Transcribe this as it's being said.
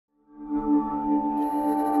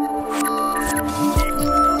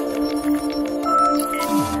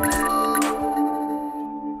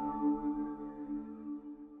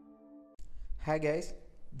guys,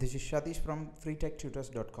 this is Satish from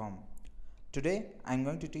freetechtutors.com. Today I'm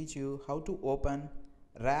going to teach you how to open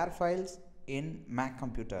RAR files in Mac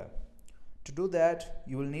computer. To do that,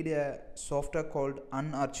 you will need a software called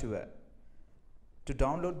Unarchiver. To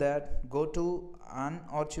download that, go to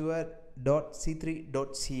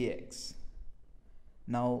unarchiver.c3.cx.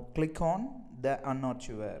 Now click on the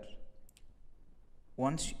Unarchiver.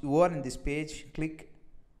 Once you are in this page, click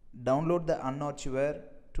download the Unarchiver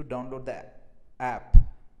to download the app.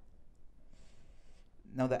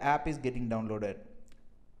 Now the app is getting downloaded.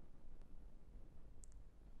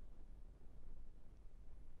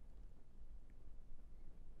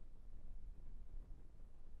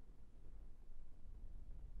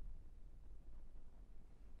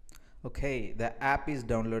 Okay, the app is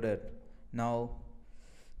downloaded. Now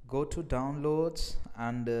go to downloads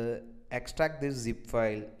and extract this zip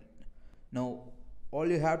file. Now all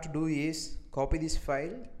you have to do is copy this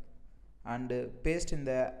file and paste in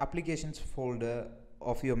the applications folder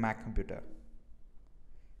of your Mac computer.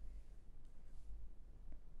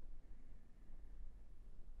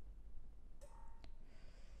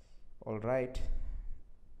 Alright,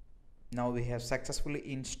 now we have successfully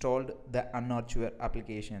installed the Unarchiver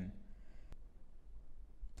application.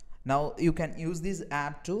 Now you can use this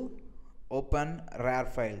app to open RAR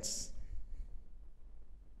files.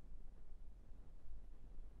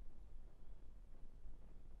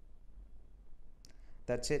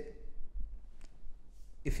 That's it.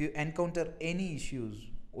 If you encounter any issues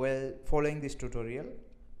while following this tutorial,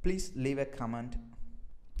 please leave a comment.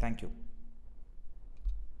 Thank you.